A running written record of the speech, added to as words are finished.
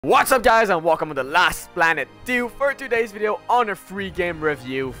What's up guys, and welcome to the Last Planet 2 for today's video on a free game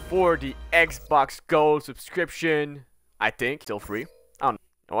review for the Xbox Gold subscription. I think still free. I don't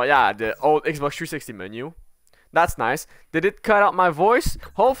know. Well, yeah, the old Xbox 360 menu. That's nice. Did it cut out my voice?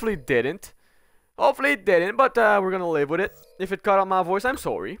 Hopefully it didn't. Hopefully it didn't, but we're gonna live with it. If it cut out my voice, I'm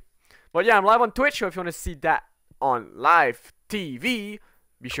sorry. But yeah, I'm live on Twitch, so if you want to see that on live TV,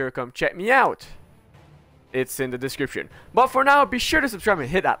 be sure to come check me out. It's in the description. But for now, be sure to subscribe and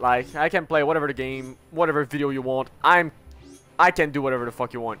hit that like. I can play whatever the game, whatever video you want. I can do whatever the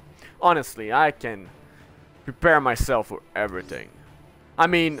fuck you want. Honestly, I can prepare myself for everything. I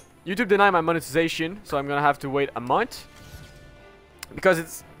mean, YouTube denied my monetization, so I'm gonna have to wait a month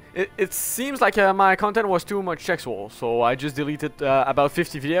because it seems like my content was too much sexual. So I just deleted about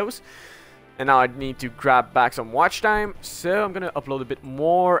 50 videos, and now I need to grab back some watch time. So I'm gonna upload a bit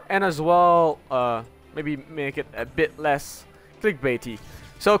more, and as well, maybe make it a bit less clickbaity.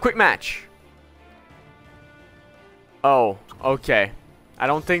 So, quick match. Oh, okay. I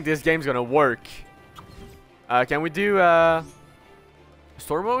don't think this game's gonna work. Can we do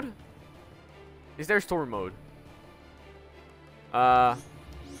story mode? Is there story mode? Play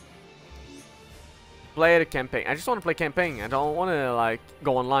the campaign. I just want to play campaign. I don't want to like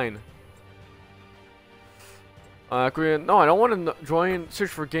go online. No, I don't want to join. Search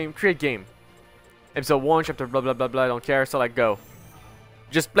for game. Create game. Episode 1, chapter blah blah blah blah, I don't care, so like go.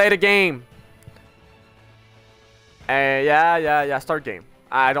 Just play the game. Yeah, start game.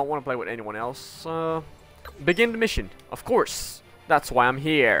 I don't want to play with anyone else. Begin the mission, of course. That's why I'm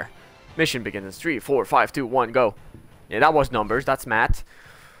here. Mission begins in 3, 4, 5, 2, 1, go. Yeah, that was numbers, that's math.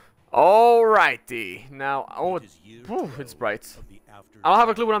 Alrighty. Now, it's bright. I don't have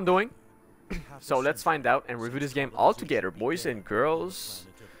a clue what I'm doing. So let's find out and review this game all together, boys and girls.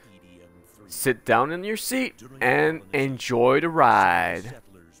 Sit down in your seat and enjoy the ride.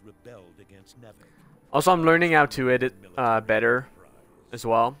 Also, I'm learning how to edit better as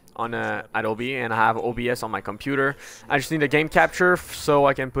well on Adobe, and I have OBS on my computer. I just need a game capture so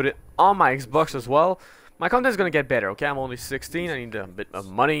I can put it on my Xbox as well. My content is gonna get better. Okay, I'm only 16. I need a bit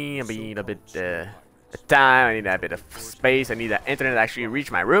of money. I need a bit of time. I need a bit of space. I need the internet to actually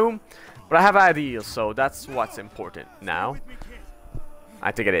reach my room. But I have ideas, so that's what's important now.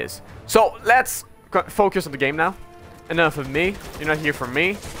 I think it is. So let's focus on the game now. Enough of me. You're not here for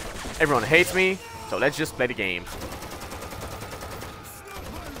me. Everyone hates me. So let's just play the game.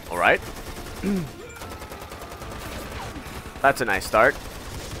 Alright. That's a nice start.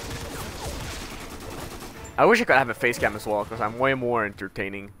 I wish I could have a face cam as well, because I'm way more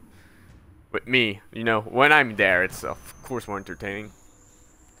entertaining with me. You know, when I'm there, it's of course more entertaining.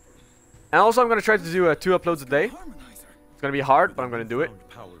 And also I'm going to try to do 2 uploads a day. It's gonna be hard, but I'm gonna do it.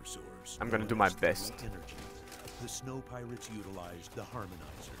 I'm gonna do my best. The Snow Pirates utilized the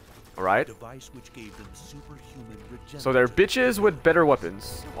Harmonizer. Alright. Device which gave them superhuman regeneration. So they're bitches with better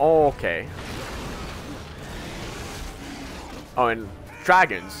weapons. Okay. Oh, and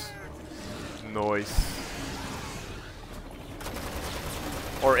dragons. Noise.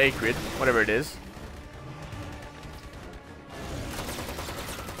 Or acrid, whatever it is.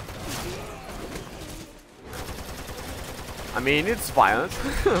 I mean, it's violent.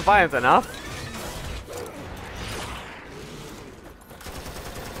 Violent enough.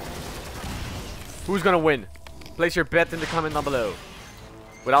 Who's gonna win? Place your bet in the comment down below.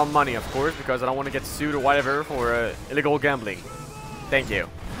 Without money, of course, because I don't want to get sued or whatever for illegal gambling. Thank you.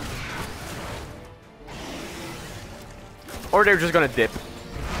 Or they're just gonna dip.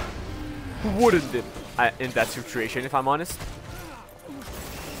 Who wouldn't dip in that situation, if I'm honest?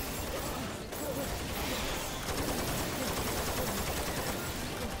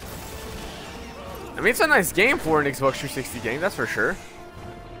 I mean, it's a nice game for an Xbox 360 game, that's for sure.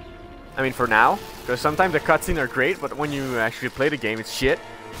 I mean, for now. Because sometimes the cutscenes are great, but when you actually play the game, it's shit.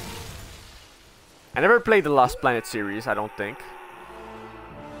 I never played the Lost Planet series, I don't think.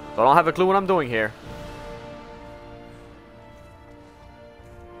 So I don't have a clue what I'm doing here.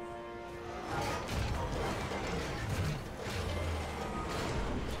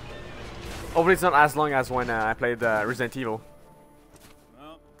 Hopefully it's not as long as when I played Resident Evil.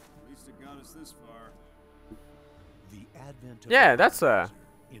 Yeah, that's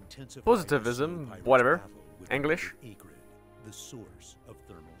positivism, whatever. English. The source of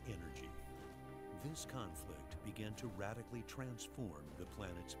thermal energy. This conflict began to radically transform the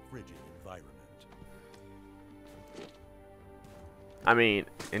planet's frigid environment. I mean,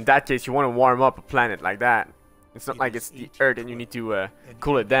 in that case, you want to warm up a planet like that. It's not like it's the Earth and you need to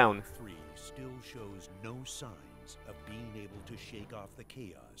cool it down. 3 still shows no signs of being able to shake off the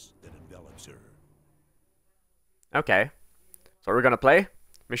chaos that envelops her. Okay. So we're gonna play.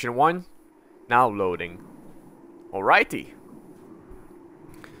 Mission 1. Now loading. Alrighty.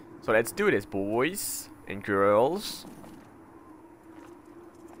 So let's do this, boys and girls.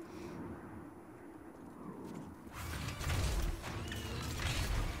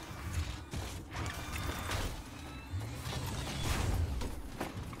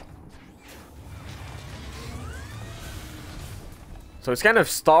 So it's kind of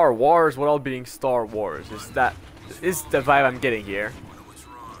Star Wars without being Star Wars. Is the vibe I'm getting here. What's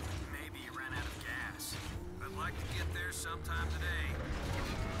wrong? Maybe you ran out of gas. I'd like to get there sometime today.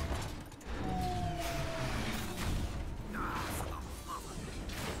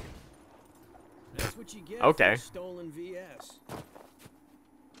 That's what you get Okay. for stolen VS.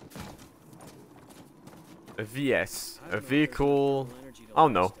 A VS. I A don't know if vehicle. there's enough energy to Oh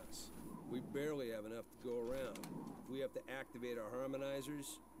no. last us. We barely have enough to go around. If we have to activate our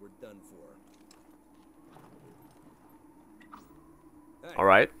harmonizers, we're done for. Hey,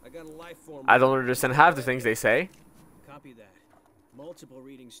 Alright. I got a life form. I don't understand half the things they say. Copy that. Multiple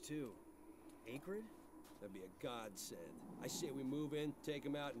readings too. Acrid? That'd be a godsend. I say we move in, take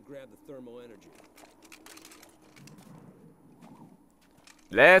him out, and grab the thermal energy.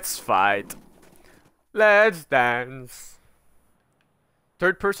 Let's fight. Let's dance.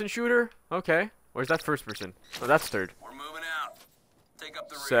 Third person shooter? Okay. Or is that first person? Oh, that's third. We're moving out. Take up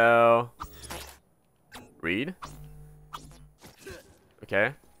the rear. So. Read.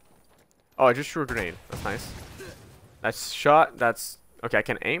 Okay. Oh, I just threw a grenade. That's nice. That's shot. That's. Okay, I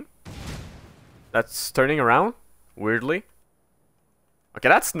can aim. That's turning around. Weirdly. Okay,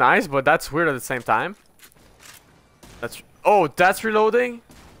 that's nice, but that's weird at the same time. That's. Oh, that's reloading?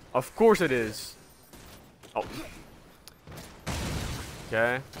 Of course it is. Oh.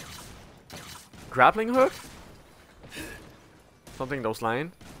 Okay. Grappling hook? Something those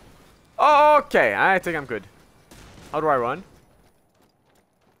line. Okay, I think I'm good. How do I run?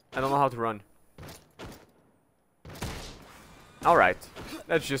 I don't know how to run. Alright.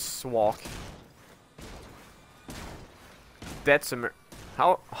 Let's just walk. Dead summer.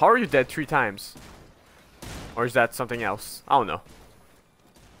 How are you dead 3 times? Or is that something else? I don't know.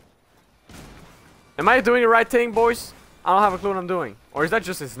 Am I doing the right thing, boys? I don't have a clue what I'm doing. Or is that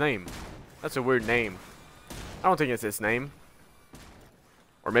just his name? That's a weird name. I don't think it's his name.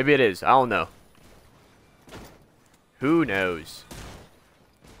 Or maybe it is. I don't know. Who knows?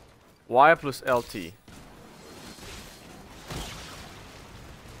 Y plus LT.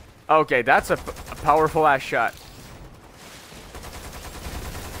 Okay, that's a powerful ass shot.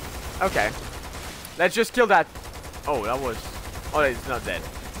 Okay. Let's just kill that. Oh, that was... Oh, it's not dead.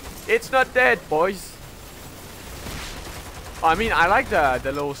 It's not dead, boys. Oh, I mean, I like the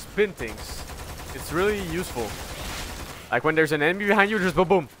little spin things. It's really useful. Like when there's an enemy behind you, just boom,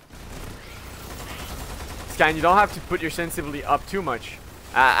 boom. It's kind, you don't have to put your sensitivity up too much.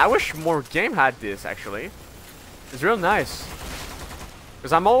 I wish more game had this, actually. It's real nice.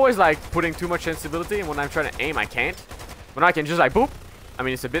 Because I'm always like putting too much sensibility, and when I'm trying to aim, I can't. But I can just like boop. I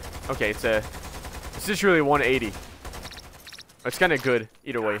mean, it's a bit... Okay, it's just really 180. It's kind of good,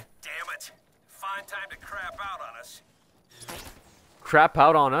 either way. Damn it. Find time to crap out on us. Crap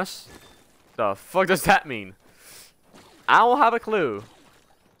out on us? The fuck does that mean? I don't have a clue.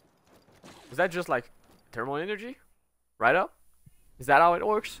 Is that just like thermal energy? Right up? Is that how it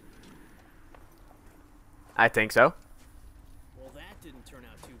works? I think so. Well, that didn't turn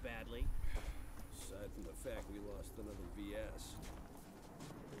out too badly. Aside from the fact we lost another VS.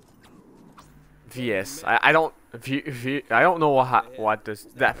 VS. I don't. I don't know what does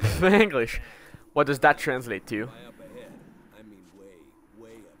that English. What does that translate to? Way up ahead. I mean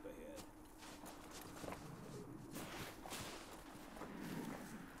way up ahead.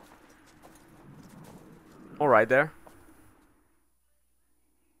 All right, there.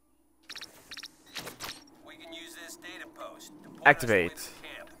 We can use this data post to point us Activate. to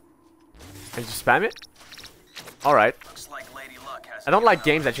camp. And just spam it. All right. Looks like Lady Luck has I don't like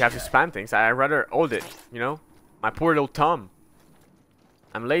games that you have to spam things. I rather hold it. You know, my poor little thumb.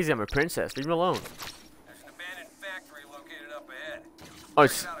 I'm lazy. I'm a princess. Leave me alone. There's an abandoned factory located up ahead. Oh,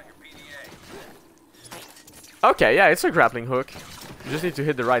 Check it's it out on your PDA. okay. Yeah, it's a grappling hook. You just need to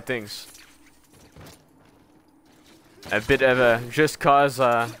hit the right things. A bit of a Just Cause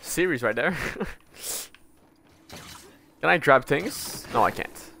series right there. Can I grab things? No, I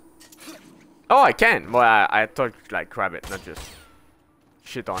can't. Oh, I can. Well, I thought like grab it, not just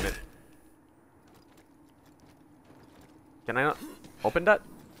shit on it. Can I not open that?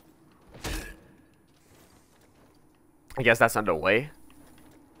 I guess that's underway.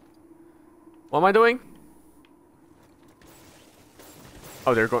 What am I doing?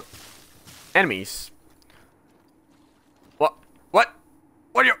 Oh, they're going... Enemies. What? What?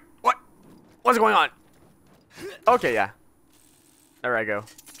 What's going on? Okay, yeah. There I go.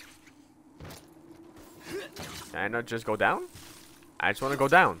 Can I not just go down? I just want to go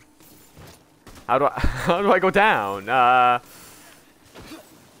down. How do I go down? Do I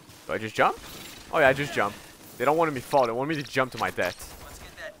just jump? Oh yeah, I just jump. They don't want me to fall. They want me to jump to my death. Let's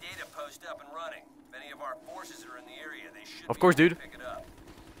get that data post up and running. If any of our forces are in the area, they should Of course, dude. pick it up.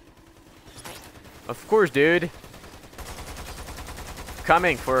 Of course, dude.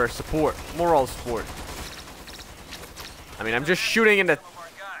 Coming for support, moral support. I mean, I'm just shooting in the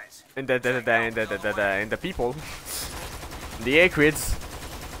people, the Acrids,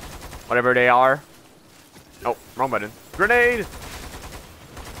 whatever they are. Oh, wrong button. Grenade!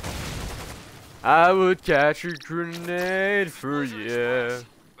 I would catch a grenade for you.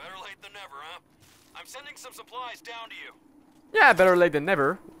 Better late than never, huh? I'm sending some supplies down to you. Yeah, better late than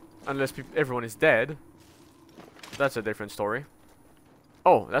never, unless everyone is dead. That's a different story.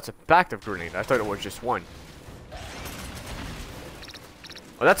 Oh, that's a pack of grenade. I thought it was just one.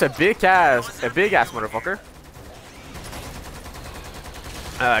 Well, that's a big ass motherfucker.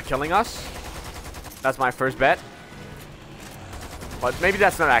 Killing us. That's my first bet. But maybe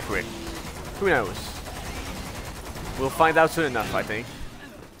that's not accurate. Who knows? We'll find out soon enough, I think.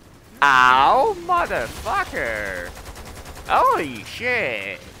 Ow, motherfucker! Holy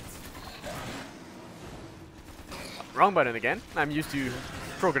shit! Wrong button again. I'm used to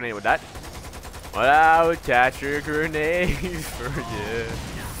throw grenade with that. Well, I would catch your grenade for you.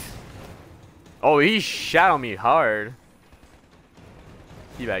 Oh, he shot on me hard.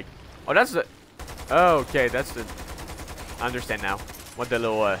 Teabag. Oh, that's the... Oh, okay, that's the... I understand now. What the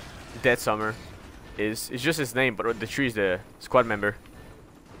little Dead Summer is. It's just his name, but the tree is the squad member.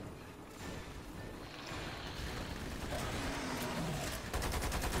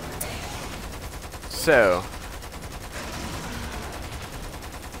 So...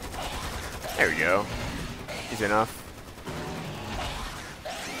 There we go. Easy enough.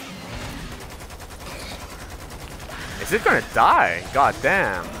 Is it gonna die? God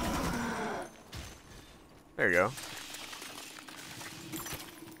damn. There you go.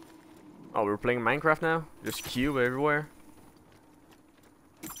 Oh, we're playing Minecraft now? Just cube everywhere?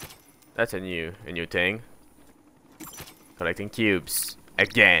 That's a new thing. Collecting cubes.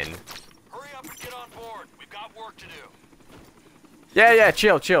 Again. Hurry up and get on board. We've got work to do. Yeah,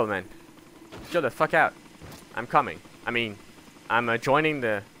 chill, man. Chill the fuck out. I'm coming. I mean, I'm joining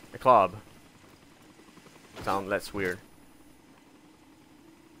the club. Sound less weird.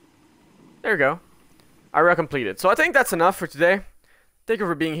 There we go. Area completed. So I think that's enough for today. Thank you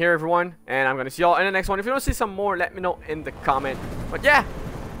for being here, everyone. And I'm going to see y'all in the next one. If you want to see some more, let me know in the comment. But yeah,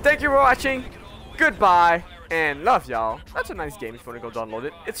 thank you for watching. Goodbye. And love y'all. That's a nice game if you want to go download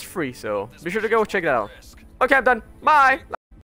it. It's free, so be sure to go check it out. Okay, I'm done. Bye.